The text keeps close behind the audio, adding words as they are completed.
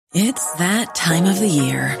It's that time of the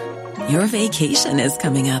year. Your vacation is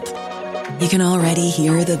coming up. You can already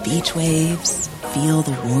hear the beach waves, feel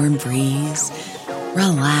the warm breeze,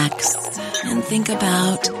 relax, and think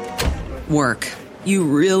about work. You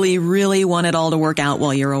really, really want it all to work out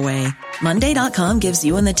while you're away. Monday.com gives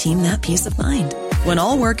you and the team that peace of mind. When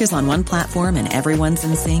all work is on one platform and everyone's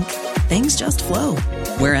in sync, things just flow.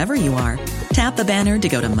 Wherever you are, tap the banner to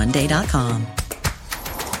go to Monday.com.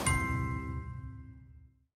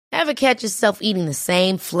 Ever catch yourself eating the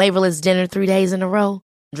same flavorless dinner 3 days in a row?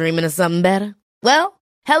 Dreaming of something better? Well,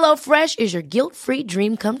 HelloFresh is your guilt-free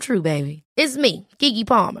dream come true, baby. It's me, Keke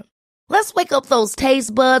Palmer. Let's wake up those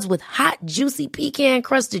taste buds with hot, juicy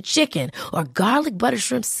pecan-crusted chicken or garlic butter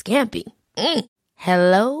shrimp scampi.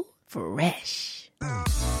 Hello Fresh.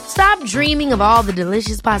 Stop dreaming of all the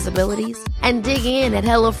delicious possibilities and dig in at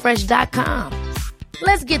HelloFresh.com.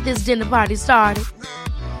 Let's get this dinner party started.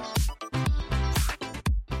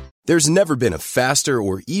 There's never been a faster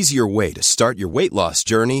or easier way to start your weight loss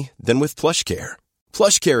journey than with PlushCare.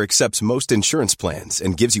 PlushCare accepts most insurance plans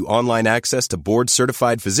and gives you online access to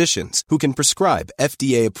board-certified physicians who can prescribe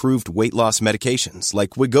FDA-approved weight loss medications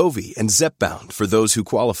like Wegovy and Zepbound for those who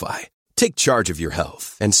qualify. Take charge of your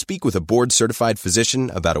health and speak with a board-certified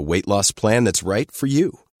physician about a weight loss plan that's right for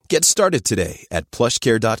you. Get started today at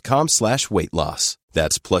plushcare.com/weightloss.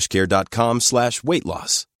 That's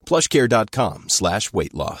plushcare.com/weightloss.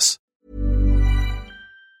 plushcare.com/weightloss.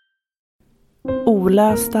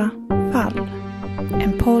 Olösta fall.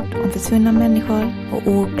 En podd om försvunna människor och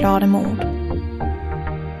oklara mord.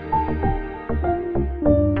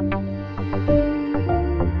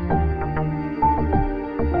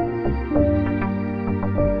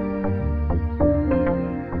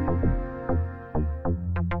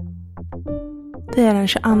 Det är den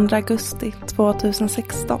 22 augusti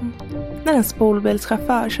 2016 när en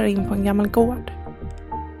spolbilschaufför kör in på en gammal gård.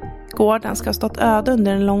 Gården ska ha stått öde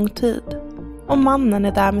under en lång tid och mannen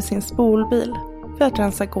är där med sin spolbil för att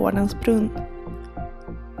rensa gårdens brunn.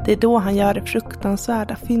 Det är då han gör det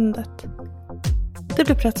fruktansvärda fyndet. Det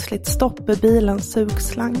blir plötsligt stopp i bilens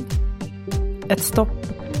sugslang. Ett stopp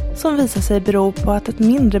som visar sig bero på att ett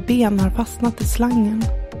mindre ben har fastnat i slangen.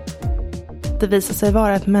 Det visar sig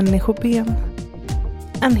vara ett människoben.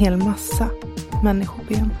 En hel massa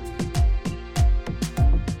människoben.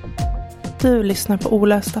 Du lyssnar på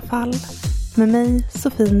Olösta fall med mig,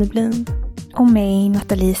 Sofie Nyblin. Och mig,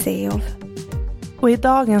 Nathalie Seov. Och i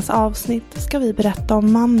dagens avsnitt ska vi berätta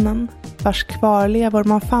om mannen vars kvarlevor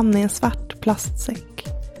man fann i en svart plastsäck.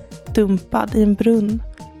 Dumpad i en brunn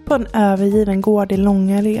på en övergiven gård i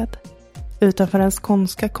Långared utanför den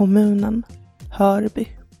skånska kommunen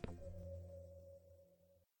Hörby.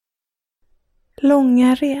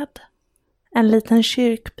 Långared, en liten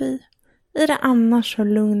kyrkby i det annars så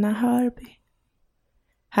lugna Hörby.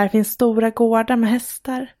 Här finns stora gårdar med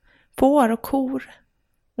hästar, får och kor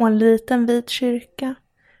och en liten vit kyrka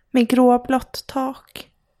med gråblått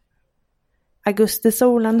tak.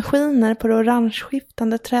 Augustisolen skiner på de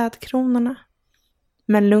orangeskiftande trädkronorna,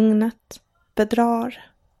 men lugnet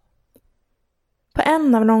bedrar. På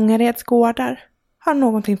en av Långareds gårdar har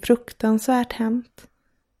någonting fruktansvärt hänt.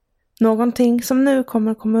 Någonting som nu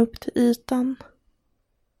kommer komma upp till ytan.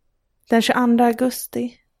 Den 22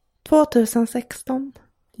 augusti 2016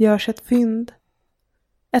 görs ett fynd.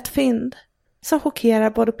 Ett fynd som chockerar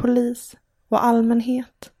både polis och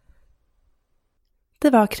allmänhet. Det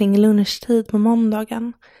var kring lunchtid på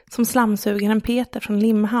måndagen som slamsugaren Peter från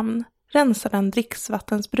Limhamn rensade en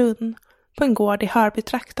dricksvattensbrunn på en gård i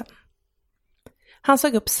Hörbytrakten. Han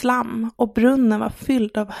såg upp slam och brunnen var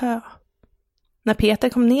fylld av hö. När Peter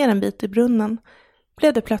kom ner en bit i brunnen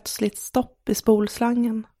blev det plötsligt stopp i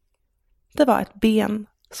spolslangen. Det var ett ben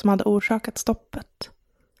som hade orsakat stoppet.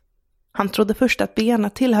 Han trodde först att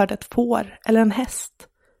benet tillhörde ett får eller en häst,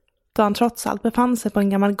 då han trots allt befann sig på en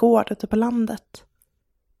gammal gård ute på landet.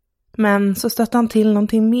 Men så stötte han till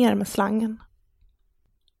någonting mer med slangen.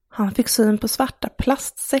 Han fick syn på svarta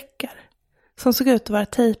plastsäckar som såg ut att vara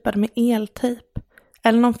tejpade med eltejp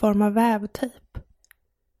eller någon form av vävtejp.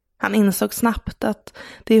 Han insåg snabbt att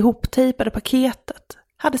det ihoptejpade paketet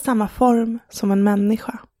hade samma form som en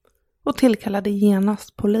människa och tillkallade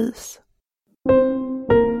genast polis.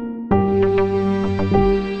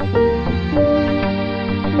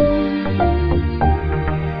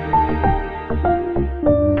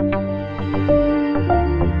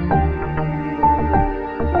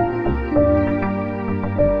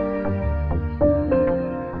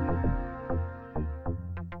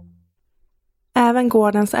 Även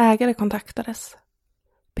gårdens ägare kontaktades.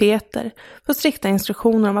 Peter får strikta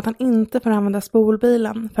instruktioner om att han inte får använda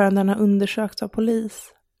spolbilen förrän den har undersökts av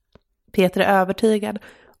polis. Peter är övertygad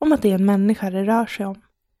om att det är en människa det rör sig om.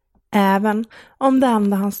 Även om det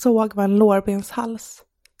enda han såg var en lårbenshals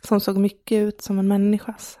som såg mycket ut som en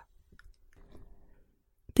människas.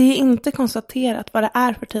 Det är inte konstaterat vad det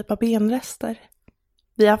är för typ av benrester.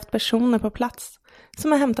 Vi har haft personer på plats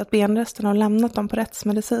som har hämtat benresterna och lämnat dem på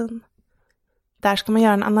rättsmedicin. Där ska man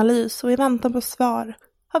göra en analys och i väntan på svar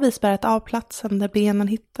har vi spärrat av platsen där benen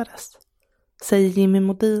hittades, säger Jimmy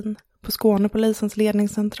Modin på Skånepolisens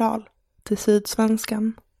ledningscentral till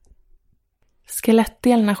Sydsvenskan.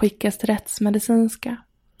 Skelettdelarna skickas till rättsmedicinska.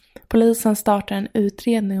 Polisen startar en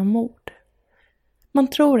utredning om mord. Man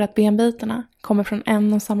tror att benbitarna kommer från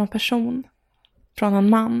en och samma person, från en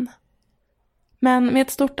man. Men med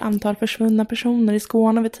ett stort antal försvunna personer i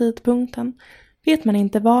Skåne vid tidpunkten vet man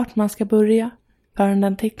inte vart man ska börja förrän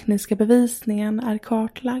den tekniska bevisningen är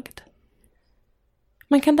kartlagd.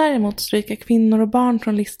 Man kan däremot stryka kvinnor och barn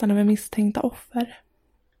från listan över misstänkta offer.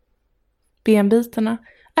 Benbitarna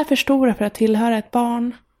är för stora för att tillhöra ett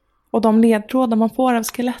barn och de ledtrådar man får av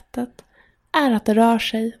skelettet är att det rör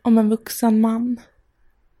sig om en vuxen man.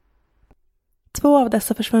 2 av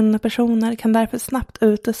dessa försvunna personer kan därför snabbt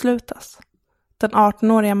uteslutas. Den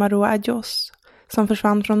 18-åriga Maroa Adjos som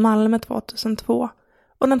försvann från Malmö 2002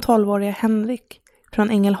 och den 12-åriga Henrik från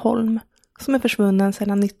Ängelholm som är försvunnen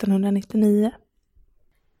sedan 1999.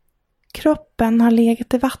 Kroppen har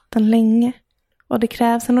legat i vatten länge och det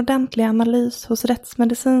krävs en ordentlig analys hos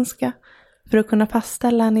rättsmedicinska för att kunna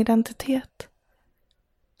fastställa en identitet.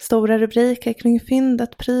 Stora rubriker kring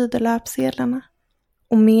fyndet pryder löpsedlarna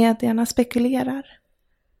och medierna spekulerar.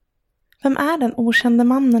 Vem är den okände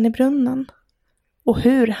mannen i brunnen? Och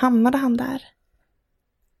hur hamnade han där?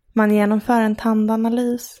 Man genomför en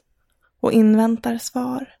tandanalys och inväntar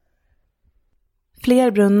svar.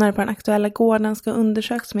 Fler brunnar på den aktuella gården ska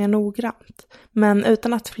undersökas mer noggrant, men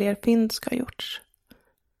utan att fler fynd ska ha gjorts.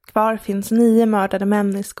 Kvar finns 9 mördade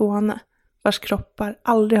män i Skåne, vars kroppar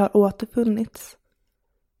aldrig har återfunnits.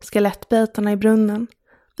 Skelettbitarna i brunnen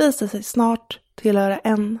visar sig snart tillhöra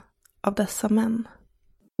en av dessa män.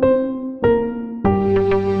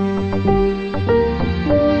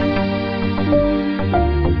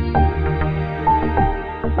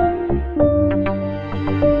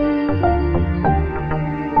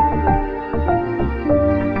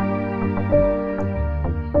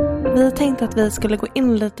 Vi tänkte att vi skulle gå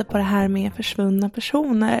in lite på det här med försvunna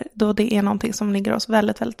personer, då det är någonting som ligger oss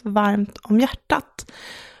väldigt, väldigt varmt om hjärtat.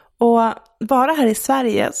 Och bara här i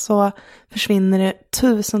Sverige så försvinner det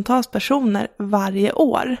tusentals personer varje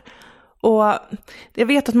år. Och jag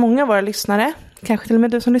vet att många av våra lyssnare, kanske till och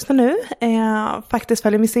med du som lyssnar nu, faktiskt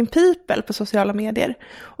följer Missing People på sociala medier.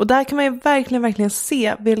 Och där kan man ju verkligen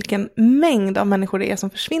se vilken mängd av människor det är som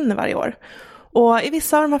försvinner varje år. Och i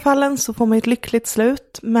vissa av de här fallen så får man ett lyckligt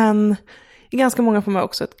slut, men i ganska många får man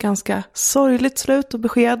också ett ganska sorgligt slut och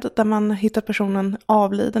besked där man hittar personen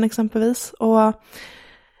avliden exempelvis. Och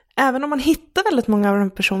även om man hittar väldigt många av de här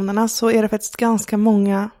personerna så är det faktiskt ganska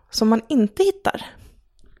många som man inte hittar.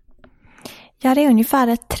 Ja, det är ungefär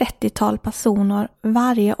ett 30-tal personer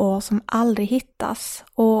varje år som aldrig hittas.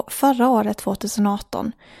 Och förra året,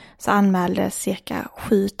 2018, så anmäldes cirka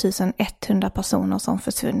 7100 personer som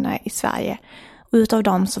försvunna i Sverige. Och utav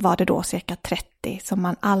dem så var det då cirka 30 som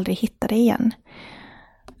man aldrig hittade igen.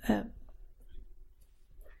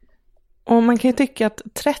 Och man kan ju tycka att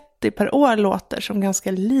 30 per år låter som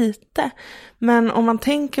ganska lite. Men om man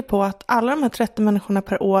tänker på att alla de här 30 människorna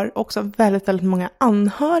per år också har väldigt, väldigt många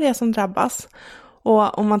anhöriga som drabbas.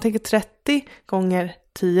 Och om man tänker 30 gånger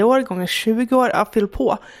 10 år, gånger 20 år, fyll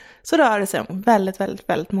på. Så rör det sig om väldigt, väldigt,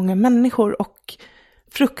 väldigt många människor och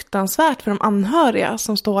fruktansvärt för de anhöriga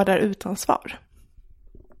som står där utan svar.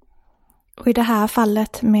 Och i det här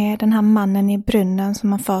fallet med den här mannen i brunnen som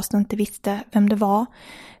man först inte visste vem det var,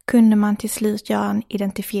 kunde man till slut göra en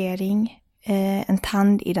identifiering, en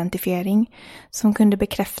tandidentifiering som kunde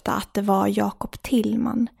bekräfta att det var Jakob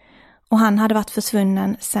Tillman. Och han hade varit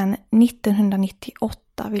försvunnen sedan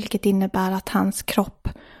 1998, vilket innebär att hans kropp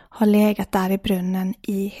har legat där i brunnen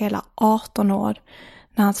i hela 18 år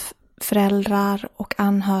när hans föräldrar och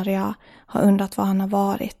anhöriga har undrat var han har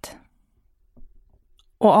varit.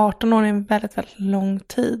 Och 18 år är en väldigt, väldigt lång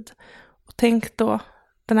tid. Och tänk då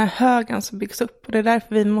den här högen som byggs upp. Och det är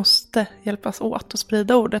därför vi måste hjälpas åt och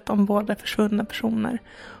sprida ordet om både försvunna personer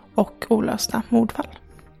och olösta mordfall.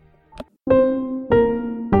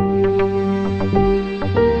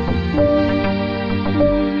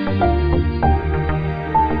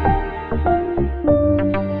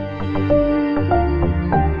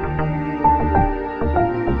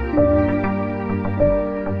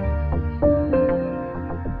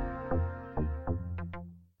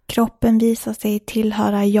 Kroppen Kroppen visar sig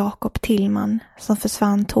tillhöra Jakob Tillman som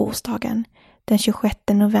försvann torsdagen den 26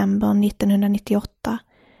 november 1998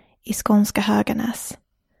 i skånska Höganäs.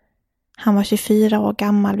 Han var 24 år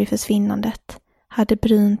gammal vid försvinnandet, hade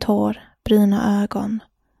brunt hår, bruna ögon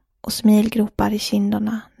och smilgropar i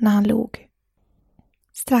kinderna när han log.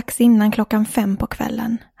 Strax innan 5:00 på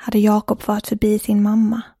kvällen hade Jakob varit förbi sin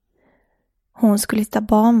mamma. Hon skulle sitta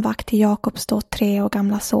barnvakt till Jakobs 3 år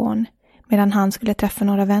gamla son medan han skulle träffa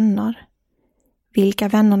några vänner. Vilka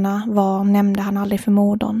vännerna var nämnde han aldrig för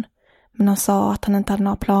modern, men han sa att han inte hade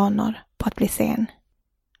några planer på att bli sen.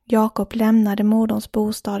 Jakob lämnade moderns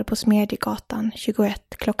bostad på Smedjegatan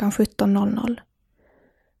 21 klockan 17.00.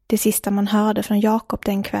 Det sista man hörde från Jakob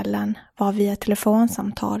den kvällen var via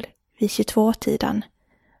telefonsamtal vid 22-tiden.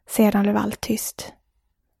 Sedan blev allt tyst.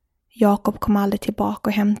 Jakob kom aldrig tillbaka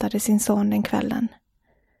och hämtade sin son den kvällen.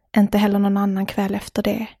 Inte heller någon annan kväll efter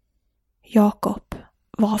det. Jakob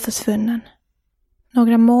var försvunnen.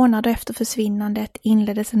 Några månader efter försvinnandet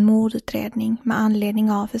inleddes en mordutredning med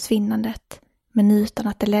anledning av försvinnandet, men utan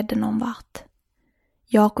att det ledde någon vart.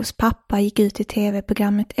 Jakobs pappa gick ut i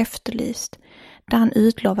tv-programmet Efterlyst, där han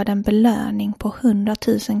utlovade en belöning på 100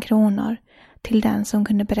 000 kronor till den som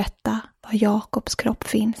kunde berätta var Jakobs kropp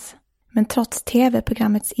finns. Men trots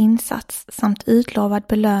tv-programmets insats samt utlovad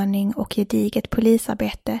belöning och gediget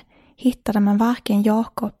polisarbete hittade man varken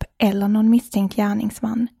Jakob eller någon misstänkt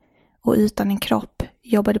gärningsman, och utan en kropp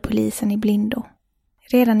jobbade polisen i blindo.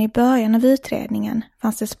 Redan i början av utredningen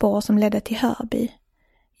fanns det spår som ledde till Hörby.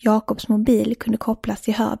 Jakobs mobil kunde kopplas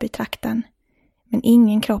till Hörby-trakten, men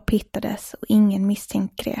ingen kropp hittades och ingen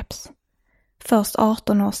misstänkt greps. Först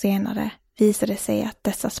 18 år senare visade det sig att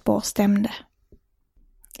dessa spår stämde.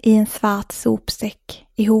 I en svart sopsäck,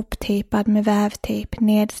 ihoptejpad med vävtejp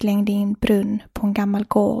nedslängd i en brunn på en gammal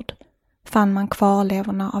gård, fann man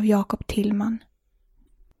kvarlevorna av Jakob Tillman.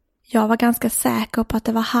 Jag var ganska säker på att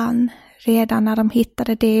det var han redan när de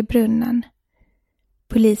hittade det i brunnen.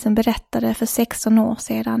 Polisen berättade för 16 år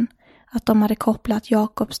sedan att de hade kopplat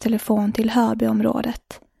Jakobs telefon till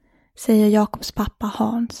Hörbyområdet, säger Jakobs pappa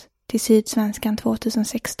Hans till Sydsvenskan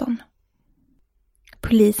 2016.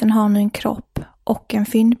 Polisen har nu en kropp och en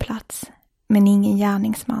fyndplats, men ingen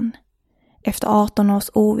gärningsman. Efter 18 års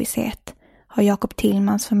ovisshet har Jakob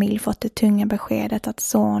Tillmans familj fått det tunga beskedet att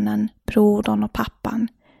sonen, brodern och pappan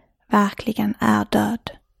verkligen är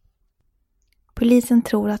död. Polisen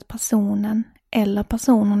tror att personen eller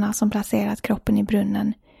personerna som placerat kroppen i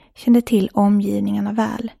brunnen kände till omgivningarna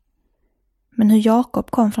väl. Men hur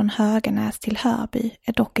Jakob kom från Höganäs till Hörby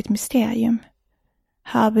är dock ett mysterium.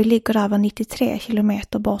 Hörby ligger över 93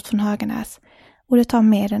 kilometer bort från Höganäs och det tar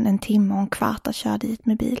mer än en timme och en kvart att köra dit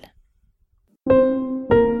med bil.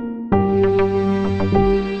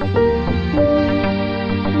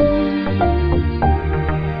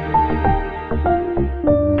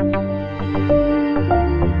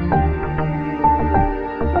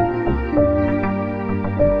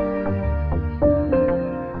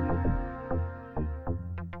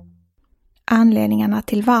 Anledningarna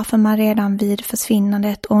till varför man redan vid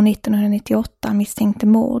försvinnandet år 1998 misstänkte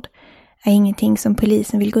mord är ingenting som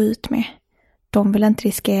polisen vill gå ut med. De vill inte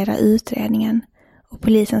riskera utredningen och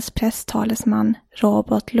polisens presstalesman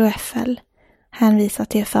Robert Loeffel hänvisar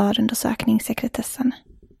till förundersökningssekretessen.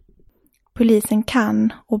 Polisen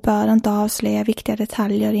kan och bör inte avslöja viktiga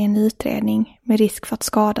detaljer i en utredning med risk för att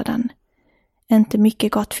skada den. Inte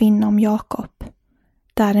mycket går att finna om Jakob.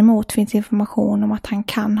 Däremot finns information om att han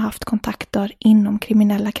kan ha haft kontakter inom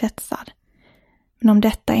kriminella kretsar. Men om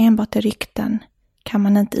detta enbart är rykten kan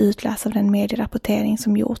man inte utläsa av den medierapportering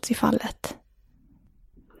som gjorts i fallet.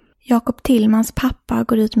 Jakob Tillmans pappa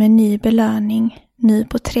går ut med en ny belöning, nu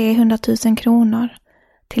på 300 000 kronor,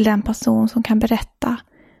 till den person som kan berätta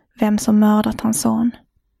vem som mördat hans son.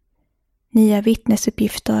 Nya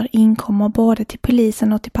vittnesuppgifter inkommer både till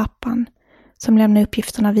polisen och till pappan, som lämnar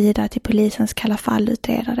uppgifterna vidare till polisens kalla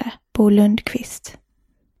fallutredare, Bo Lundqvist.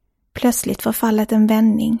 Plötsligt får fallet en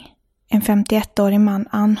vändning. En 51-årig man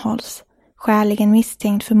anhålls, skäligen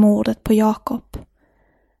misstänkt för mordet på Jakob.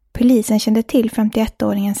 Polisen kände till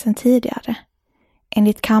 51-åringen sedan tidigare.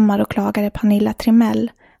 Enligt kammaråklagare Pernilla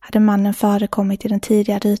Trimell hade mannen förekommit i den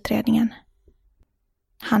tidigare utredningen.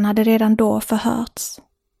 Han hade redan då förhörts.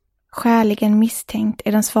 Skäligen misstänkt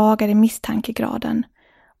är den svagare misstankegraden,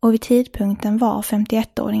 och vid tidpunkten var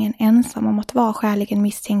 51-åringen ensam om att vara skäligen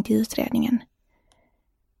misstänkt i utredningen.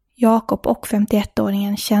 Jakob och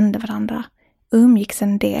 51-åringen kände varandra, umgicks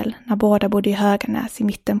en del när båda bodde i Höganäs i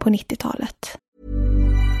mitten på 90-talet.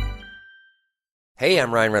 Hey,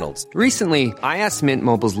 I'm Ryan Reynolds. Recently, I asked Mint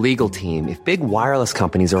Mobile's legal team if big wireless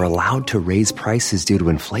companies are allowed to raise prices due to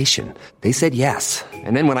inflation. They said yes.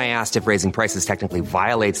 And then when I asked if raising prices technically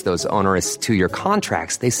violates those onerous 2-year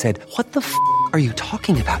contracts, they said, "What the f*** are you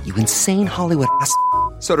talking about, you insane Hollywood ass?"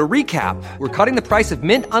 So to recap, we're cutting the price of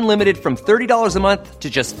Mint Unlimited from $30 a month to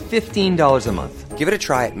just $15 a month. Give it a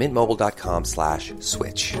try at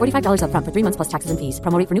mintmobile.com/switch. $45 up front for 3 months plus taxes and fees.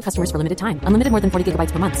 Promo rate for new customers for limited time. Unlimited more than 40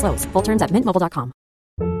 gigabytes per month. Slows full terms at mintmobile.com.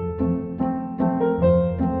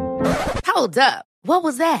 Hold up. What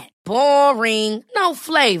was that? Boring. No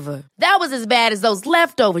flavor. That was as bad as those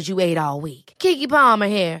leftovers you ate all week. Keke Palmer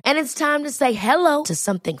here, and it's time to say hello to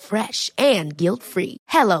something fresh and guilt-free.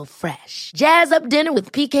 Hello Fresh. Jazz up dinner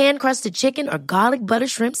with pecan-crusted chicken or garlic butter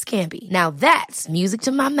shrimp scampi. Now that's music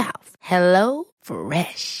to my mouth. Hello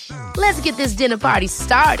Fresh. Let's get this dinner party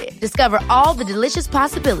started. Discover all the delicious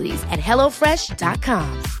possibilities at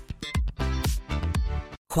hellofresh.com.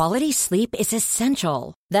 Quality sleep is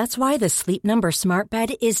essential. That's why the Sleep Number Smart Bed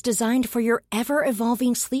is designed for your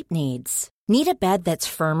ever-evolving sleep needs. Need a bed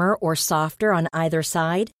that's firmer or softer on either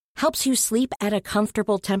side? Helps you sleep at a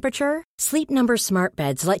comfortable temperature? Sleep Number Smart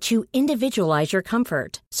Beds let you individualize your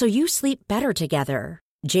comfort, so you sleep better together.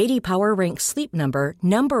 J.D. Power ranks Sleep Number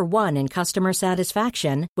 #1 in customer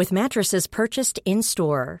satisfaction with mattresses purchased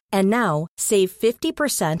in-store. And now, save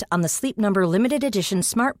 50% on the Sleep Number Limited Edition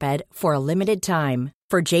Smart Bed for a limited time.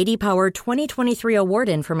 For J.D. Power 2023 award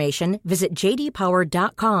information, visit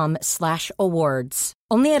jdpower.com/awards.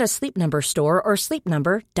 Only at a Sleep Number store or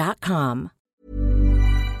sleepnumber.com.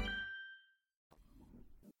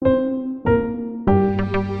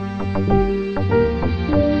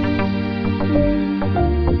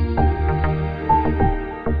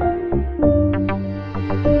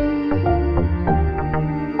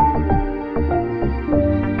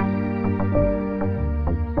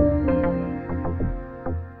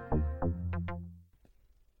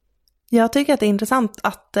 Jag tycker att det är intressant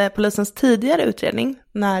att polisens tidigare utredning,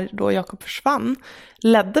 när då Jakob försvann,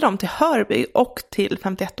 ledde dem till Hörby och till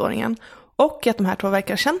 51-åringen. Och att de här två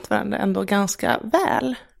verkar ha känt varandra ändå ganska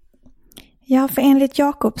väl. Ja, för enligt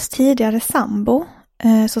Jakobs tidigare sambo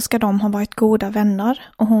så ska de ha varit goda vänner.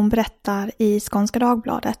 Och hon berättar i Skånska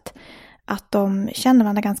Dagbladet att de känner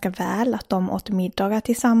varandra ganska väl. Att de åt middagar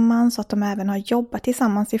tillsammans och att de även har jobbat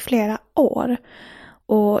tillsammans i flera år.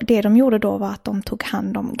 Och det de gjorde då var att de tog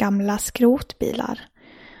hand om gamla skrotbilar.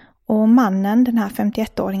 Och mannen, den här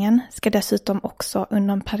 51-åringen, ska dessutom också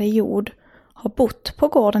under en period ha bott på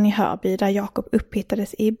gården i Hörby där Jakob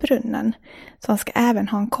upphittades i brunnen. Så han ska även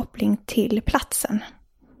ha en koppling till platsen.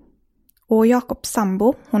 Och Jakobs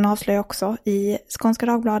sambo, hon avslöjar också i Skånska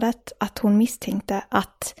Dagbladet att hon misstänkte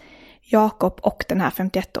att Jakob och den här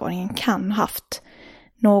 51-åringen kan ha haft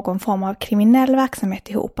någon form av kriminell verksamhet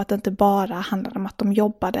ihop. Att det inte bara handlade om att de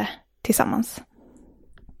jobbade tillsammans.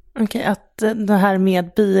 Okej, att det här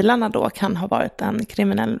med bilarna då kan ha varit en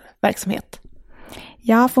kriminell verksamhet.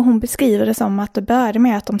 Ja, för hon beskriver det som att det började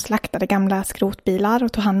med att de slaktade gamla skrotbilar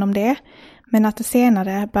och tog hand om det. Men att det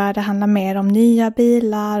senare började handla mer om nya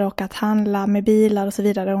bilar och att handla med bilar och så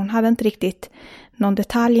vidare. Hon hade inte riktigt någon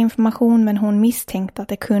detaljinformation, men hon misstänkte att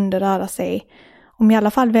det kunde röra sig om i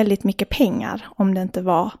alla fall väldigt mycket pengar om det inte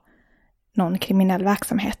var någon kriminell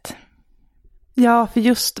verksamhet. Ja, för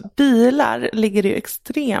just bilar ligger det ju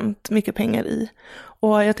extremt mycket pengar i.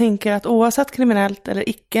 Och jag tänker att oavsett kriminellt eller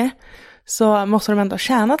icke så måste de ändå ha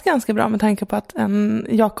tjänat ganska bra med tanke på att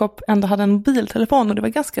Jakob ändå hade en mobiltelefon och det var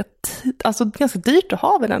ganska dyrt att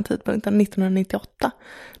ha vid den tidpunkten, 1998.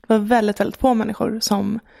 Det var väldigt, väldigt få människor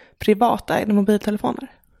som privat ägde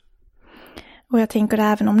mobiltelefoner. Och jag tänker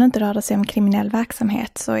att även om det inte rör sig om kriminell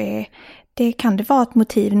verksamhet så kan det vara ett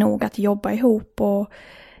motiv nog att jobba ihop och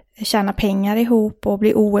tjäna pengar ihop och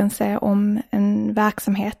bli oense om en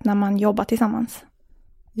verksamhet när man jobbar tillsammans.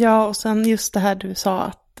 Ja, och sen just det här du sa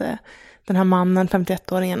att den här mannen,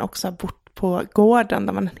 51-åringen, också har bott på gården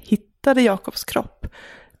där man hittade Jakobs kropp.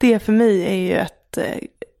 Det för mig är ju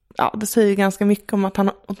det säger ju ganska mycket om att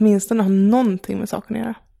han åtminstone har någonting med saken att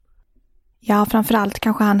göra. Ja, framförallt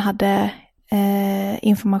kanske han hade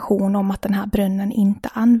information om att den här brunnen inte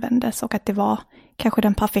användes och att det var kanske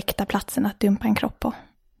den perfekta platsen att dumpa en kropp på.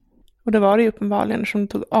 Och det var det ju uppenbarligen som det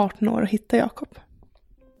tog 18 år att hitta Jakob.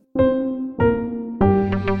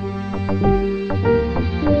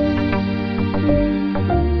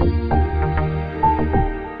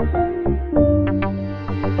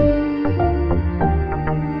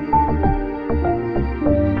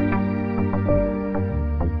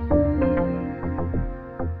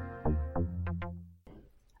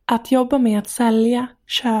 Att jobba med att sälja,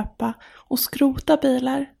 köpa och skrota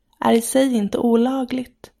bilar är i sig inte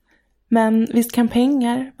olagligt. Men visst kan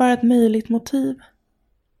pengar vara ett möjligt motiv.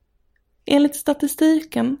 Enligt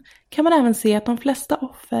statistiken kan man även se att de flesta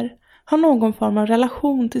offer har någon form av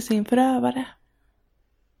relation till sin förövare.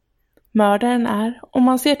 Mördaren är, om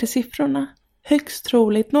man ser till siffrorna, högst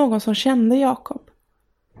troligt någon som kände Jakob.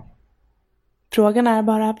 Frågan är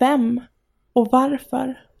bara vem och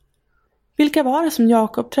varför. Vilka var det som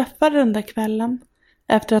Jakob träffade den där kvällen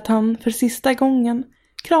efter att han för sista gången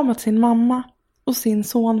kramat sin mamma och sin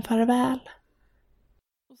son farväl?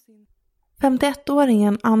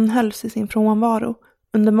 51-åringen anhölls i sin frånvaro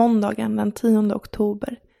under måndagen den 10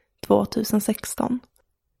 oktober 2016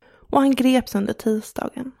 och han greps under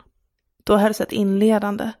tisdagen. Då hölls ett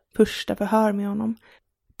inledande första förhör med honom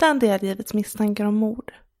där han delgivits misstankar om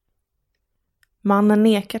mord. Mannen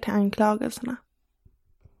nekar till anklagelserna.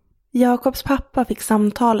 Jakobs pappa fick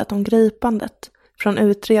samtalet om gripandet från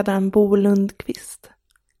utredaren Bo Lundqvist.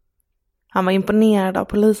 Han var imponerad av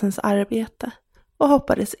polisens arbete och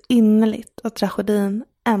hoppades innerligt att tragedin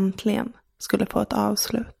äntligen skulle få ett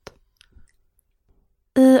avslut.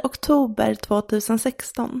 I oktober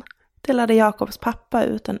 2016 delade Jakobs pappa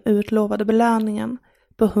ut den utlovade belöningen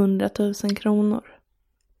på 100 000 kronor.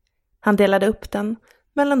 Han delade upp den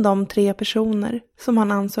mellan de 3 personer som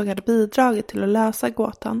han ansåg hade bidragit till att lösa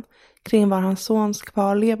gåtan kring var hans sons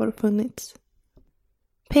kvarlevor funnits.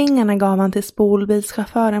 Pengarna gav han till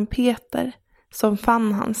spolbilschauffören Peter som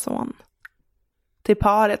fann hans son, till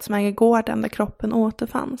paret som äger gården där kroppen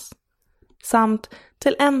återfanns, samt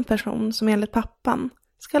till en person som enligt pappan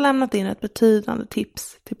ska ha lämnat in ett betydande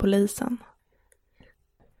tips till polisen.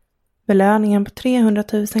 Belöningen på 300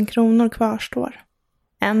 000 kronor kvarstår.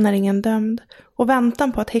 Än är ingen dömd och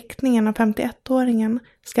väntan på att häktningen av 51-åringen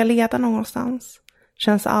ska leda någonstans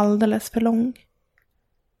känns alldeles för lång.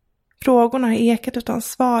 Frågorna har ekat utan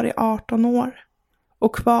svar i 18 år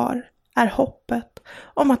och kvar är hoppet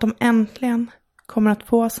om att de äntligen kommer att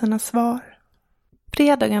få sina svar.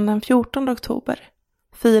 Fredagen den 14 oktober,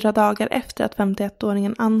 4 dagar efter att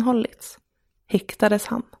 51-åringen anhållits, häktades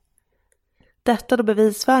han. Detta då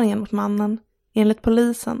bevisföringen mot mannen, enligt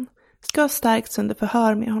polisen, ska ha stärkts under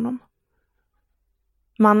förhör med honom.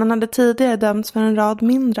 Mannen hade tidigare dömts för en rad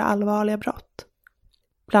mindre allvarliga brott,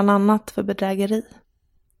 bland annat för bedrägeri.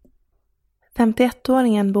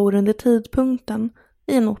 51-åringen bor under tidpunkten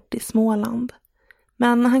i en ort i Småland,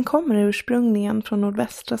 men han kommer ursprungligen från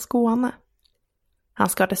nordvästra Skåne. Han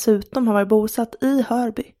ska dessutom ha varit bosatt i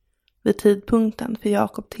Hörby vid tidpunkten för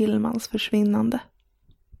Jakob Tillmans försvinnande.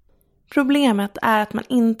 Problemet är att man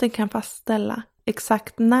inte kan fastställa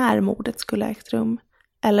exakt när mordet skulle ägt rum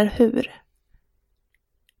eller hur.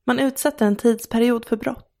 Man utsätter en tidsperiod för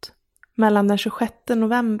brott mellan den 26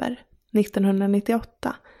 november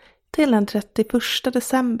 1998 till den 31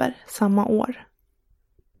 december samma år.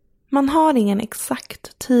 Man har ingen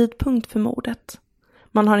exakt tidpunkt för mordet.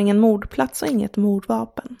 Man har ingen mordplats och inget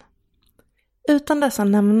mordvapen. Utan dessa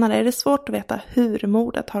nämnare är det svårt att veta hur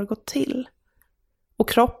mordet har gått till. Och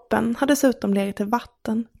kroppen har dessutom legat i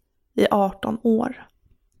vatten i 18 år.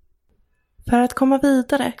 För att komma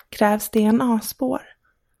vidare krävs DNA-spår,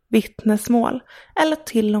 vittnesmål eller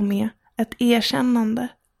till och med ett erkännande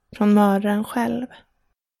från mördaren själv.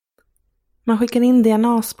 Man skickar in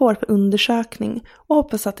DNA-spår för undersökning och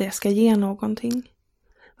hoppas att det ska ge någonting.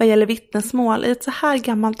 Vad gäller vittnesmål i ett så här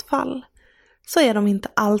gammalt fall så är de inte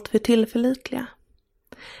allt för tillförlitliga.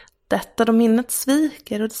 Detta då minnet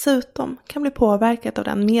sviker och dessutom kan bli påverkat av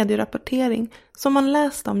den medierapportering som man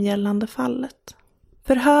läst om gällande fallet.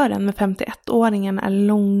 Förhören med 51-åringen är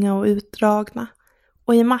långa och utdragna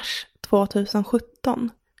och i mars 2017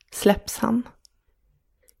 släpps han.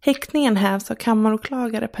 Häktningen hävs av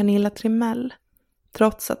kammaråklagare Pernilla Trimell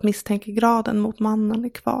trots att misstankegraden mot mannen är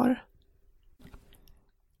kvar.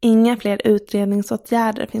 Inga fler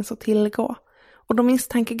utredningsåtgärder finns att tillgå och då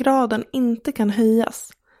misstankegraden inte kan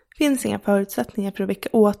höjas finns inga förutsättningar för att väcka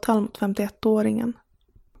åtal mot 51-åringen.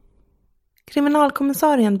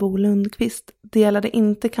 Kriminalkommissarien Bo Lundqvist delade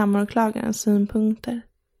inte kammaråklagarens synpunkter.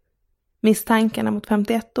 Misstankarna mot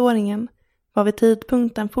 51-åringen var vid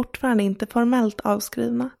tidpunkten fortfarande inte formellt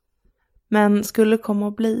avskrivna, men skulle komma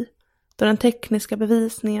att bli då den tekniska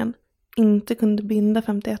bevisningen inte kunde binda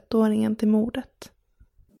 51-åringen till mordet.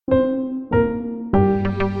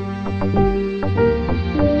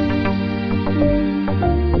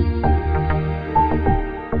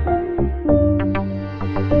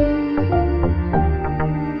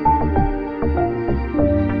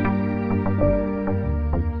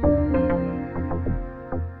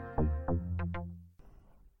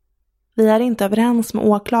 Vi är inte överens med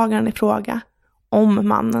åklagaren i fråga om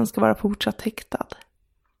mannen ska vara fortsatt häktad.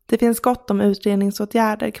 Det finns gott om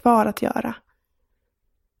utredningsåtgärder kvar att göra.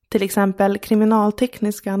 Till exempel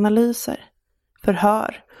kriminaltekniska analyser,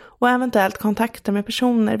 förhör och eventuellt kontakter med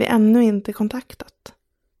personer vi ännu inte kontaktat.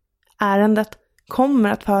 Ärendet kommer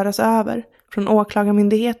att föras över från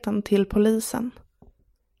åklagarmyndigheten till polisen.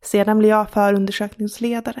 Sedan blir jag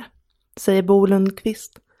förundersökningsledare, säger Bo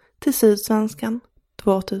Lundqvist till Sydsvenskan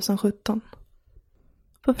 2017.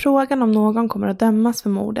 På frågan om någon kommer att dömas för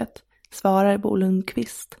mordet svarar Bo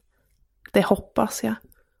Lundqvist: det hoppas jag,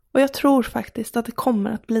 och jag tror faktiskt att det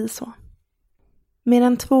kommer att bli så. Mer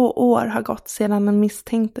än 2 år har gått sedan den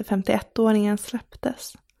misstänkte 51-åringen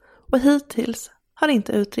släpptes, och hittills har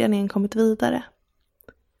inte utredningen kommit vidare.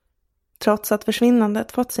 Trots att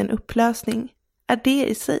försvinnandet fått sin upplösning är det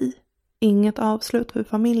i sig inget avslut för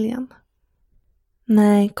familjen.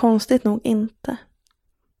 Nej, konstigt nog inte.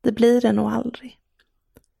 Det blir det nog aldrig.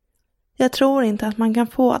 Jag tror inte att man kan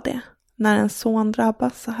få det när en son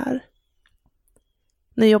drabbas så här.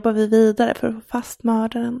 Nu jobbar vi vidare för att få fast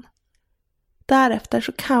mördaren. Därefter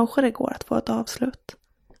så kanske det går att få ett avslut.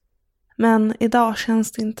 Men idag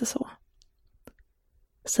känns det inte så,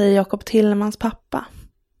 säger Jakob Tillmans pappa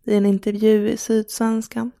i en intervju i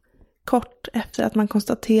Sydsvenskan kort efter att man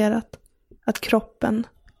konstaterat att kroppen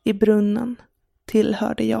i brunnen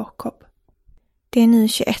tillhörde Jakob. Det är nu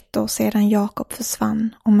 21 år sedan Jakob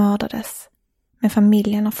försvann och mördades, men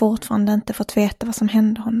familjen har fortfarande inte fått veta vad som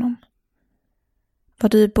hände honom. Var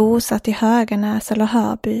du bosatt i Höganäs eller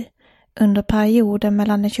Hörby under perioden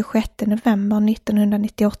mellan den 26 november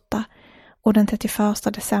 1998 och den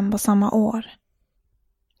 31 december samma år?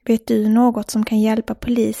 Vet du något som kan hjälpa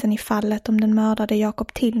polisen i fallet om den mördade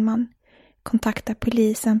Jakob Tillman? Kontakta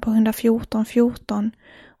polisen på 114 14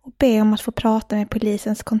 och be om att få prata med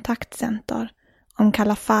polisens kontaktcenter om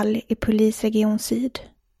Kalla fall i polisregion Syd.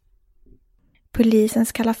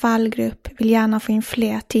 Polisens Kalla fallgrupp vill gärna få in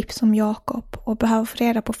fler tips om Jakob och behöver få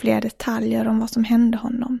reda på fler detaljer om vad som hände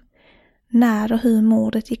honom, när och hur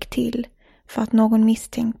mordet gick till för att någon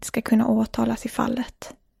misstänkt ska kunna åtalas i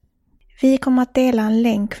fallet. Vi kommer att dela en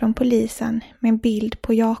länk från polisen med en bild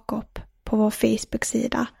på Jakob på vår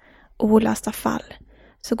Facebook-sida Olösta fall,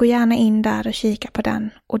 så gå gärna in där och kika på den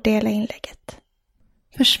och dela inlägget.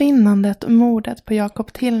 Försvinnandet och mordet på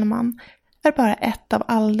Jakob Tillman är bara ett av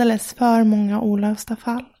alldeles för många olösta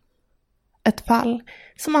fall. Ett fall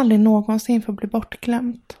som aldrig någonsin får bli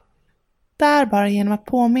bortglömt. Det är bara genom att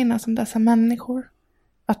påminnas om dessa människor,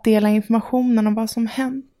 att dela informationen om vad som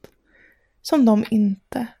hänt, som de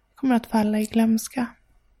inte kommer att falla i glömska.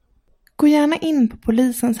 Gå gärna in på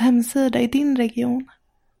polisens hemsida i din region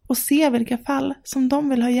och se vilka fall som de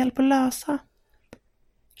vill ha hjälp att lösa.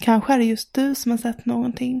 Kanske är det just du som har sett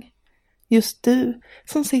någonting. Just du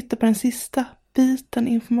som sitter på den sista biten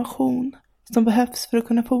information som behövs för att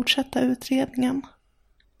kunna fortsätta utredningen.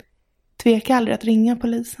 Tveka aldrig att ringa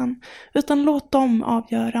polisen, utan låt dem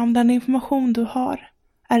avgöra om den information du har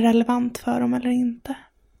är relevant för dem eller inte.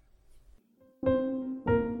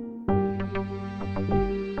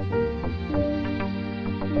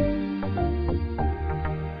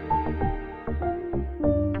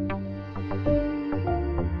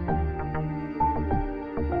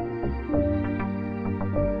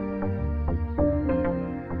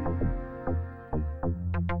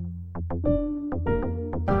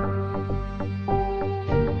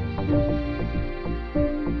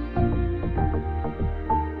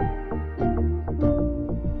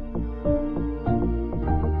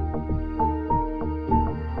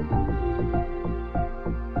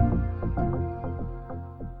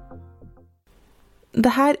 Det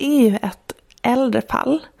här är ju ett äldre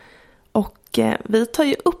fall och vi tar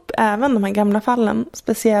ju upp även de här gamla fallen,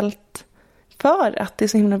 speciellt för att det är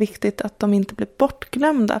så himla viktigt att de inte blir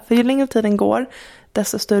bortglömda. För ju längre tiden går,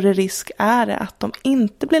 desto större risk är det att de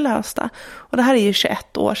inte blir lösta. Och det här är ju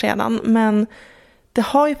 21 år sedan, men det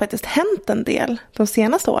har ju faktiskt hänt en del de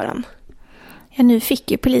senaste åren. Ja, nu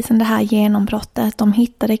fick ju polisen det här genombrottet. De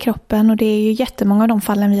hittade kroppen och det är ju jättemånga av de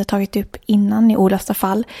fallen vi har tagit upp innan i olösta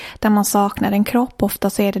fall där man saknar en kropp. Ofta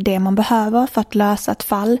så är det det man behöver för att lösa ett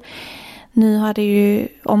fall. Nu hade ju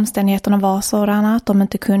omständigheterna var sådana att de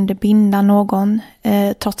inte kunde binda någon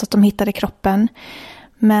trots att de hittade kroppen.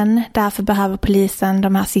 Men därför behöver polisen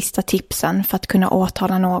de här sista tipsen för att kunna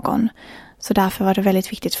åtala någon. Så därför var det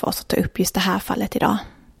väldigt viktigt för oss att ta upp just det här fallet idag.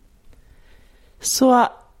 Så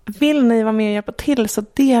vill ni vara med och hjälpa till, så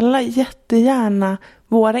dela jättegärna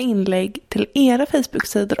våra inlägg till era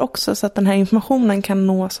Facebook-sidor också, så att den här informationen kan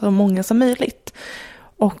nå så många som möjligt.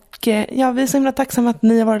 Och ja, vi är så himla tacksamma att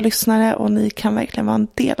ni har varit lyssnare och ni kan verkligen vara en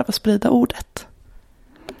del av att sprida ordet.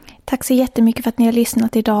 Tack så jättemycket för att ni har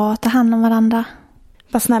lyssnat idag. Ta hand om varandra.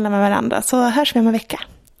 Var snälla med varandra, så hörs vi om en vecka.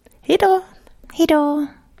 Hej då! Hej då!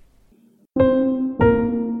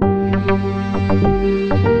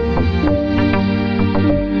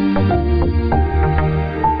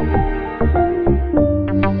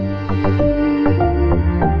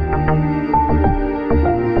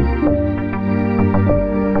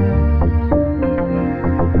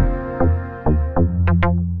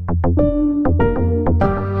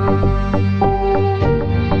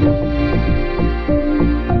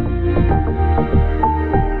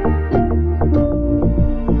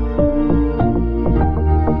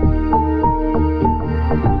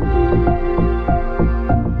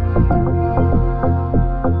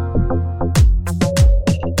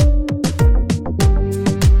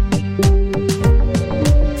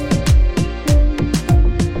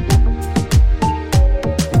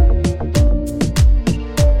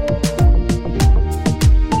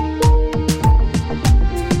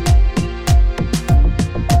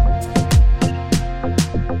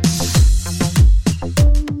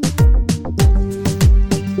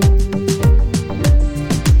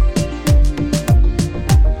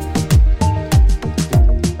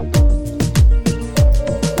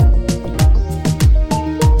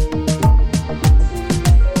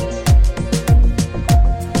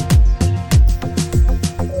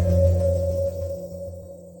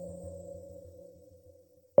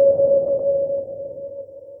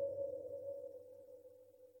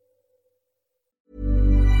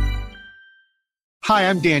 Hi,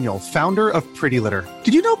 I'm Daniel, founder of Pretty Litter.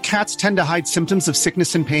 Did you know cats tend to hide symptoms of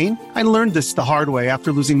sickness and pain? I learned this the hard way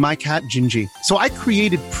after losing my cat, Gingy. So I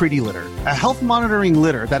created Pretty Litter, a health monitoring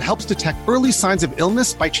litter that helps detect early signs of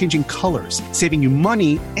illness by changing colors, saving you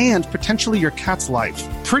money and potentially your cat's life.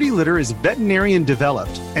 Pretty Litter is veterinarian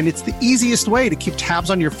developed, and it's the easiest way to keep tabs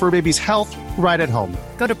on your fur baby's health right at home.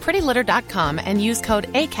 Go to prettylitter.com and use code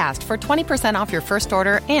ACAST for 20% off your first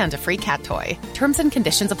order and a free cat toy. Terms and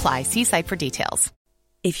conditions apply. See site for details.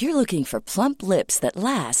 If you're looking for plump lips that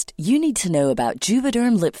last, you need to know about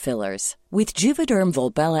Juvederm lip fillers. With Juvederm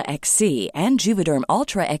Volbella XC and Juvederm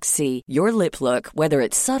Ultra XC, your lip look, whether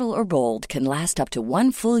it's subtle or bold, can last up to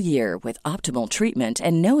 1 full year with optimal treatment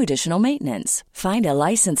and no additional maintenance. Find a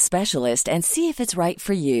licensed specialist and see if it's right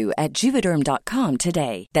for you at Juvederm.com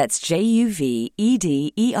today. That's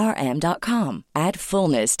JUVEDERM.com. Add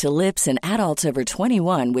fullness to lips in adults over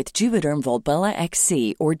 21 with Juvederm Volbella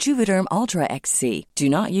XC or Juvederm Ultra XC. Do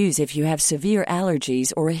not use if you have severe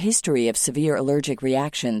allergies or a history of severe allergic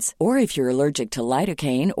reactions, or if you're allergic to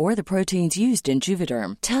lidocaine or the proteins used in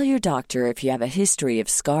Juvederm. Tell your doctor if you have a history of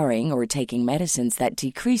scarring or taking medicines that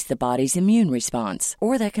decrease the body's immune response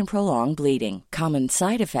or that can prolong bleeding. Common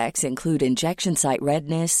side effects include injection site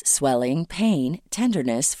redness, swelling, pain,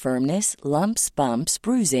 tenderness, firmness, lumps, bumps,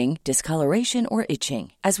 bruising, discoloration, or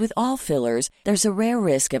itching. As with all fillers, there's a rare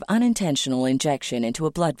risk of unintentional injection into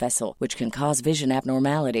a blood vessel, which can cause vision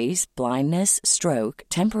abnormalities, blindness, stroke,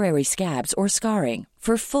 temporary scabs, or scarring.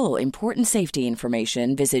 For full, important safety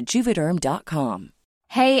information, visit Juvederm.com.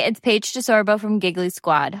 Hey, it's Paige DeSorbo from Giggly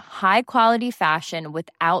Squad. High quality fashion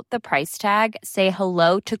without the price tag. Say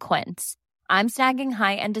hello to Quince. I'm snagging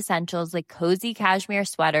high-end essentials like cozy cashmere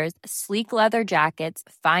sweaters, sleek leather jackets,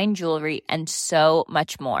 fine jewelry, and so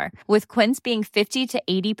much more. With Quince being 50 to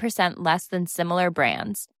 80% less than similar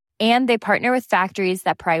brands. And they partner with factories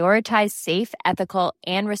that prioritize safe, ethical,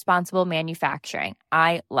 and responsible manufacturing.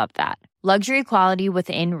 I love that. Luxury quality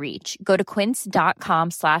within reach. Go to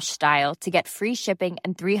quince.com/style to get free shipping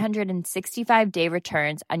and 365-day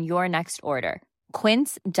returns on your next order.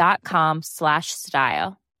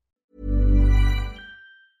 Quince.com/style.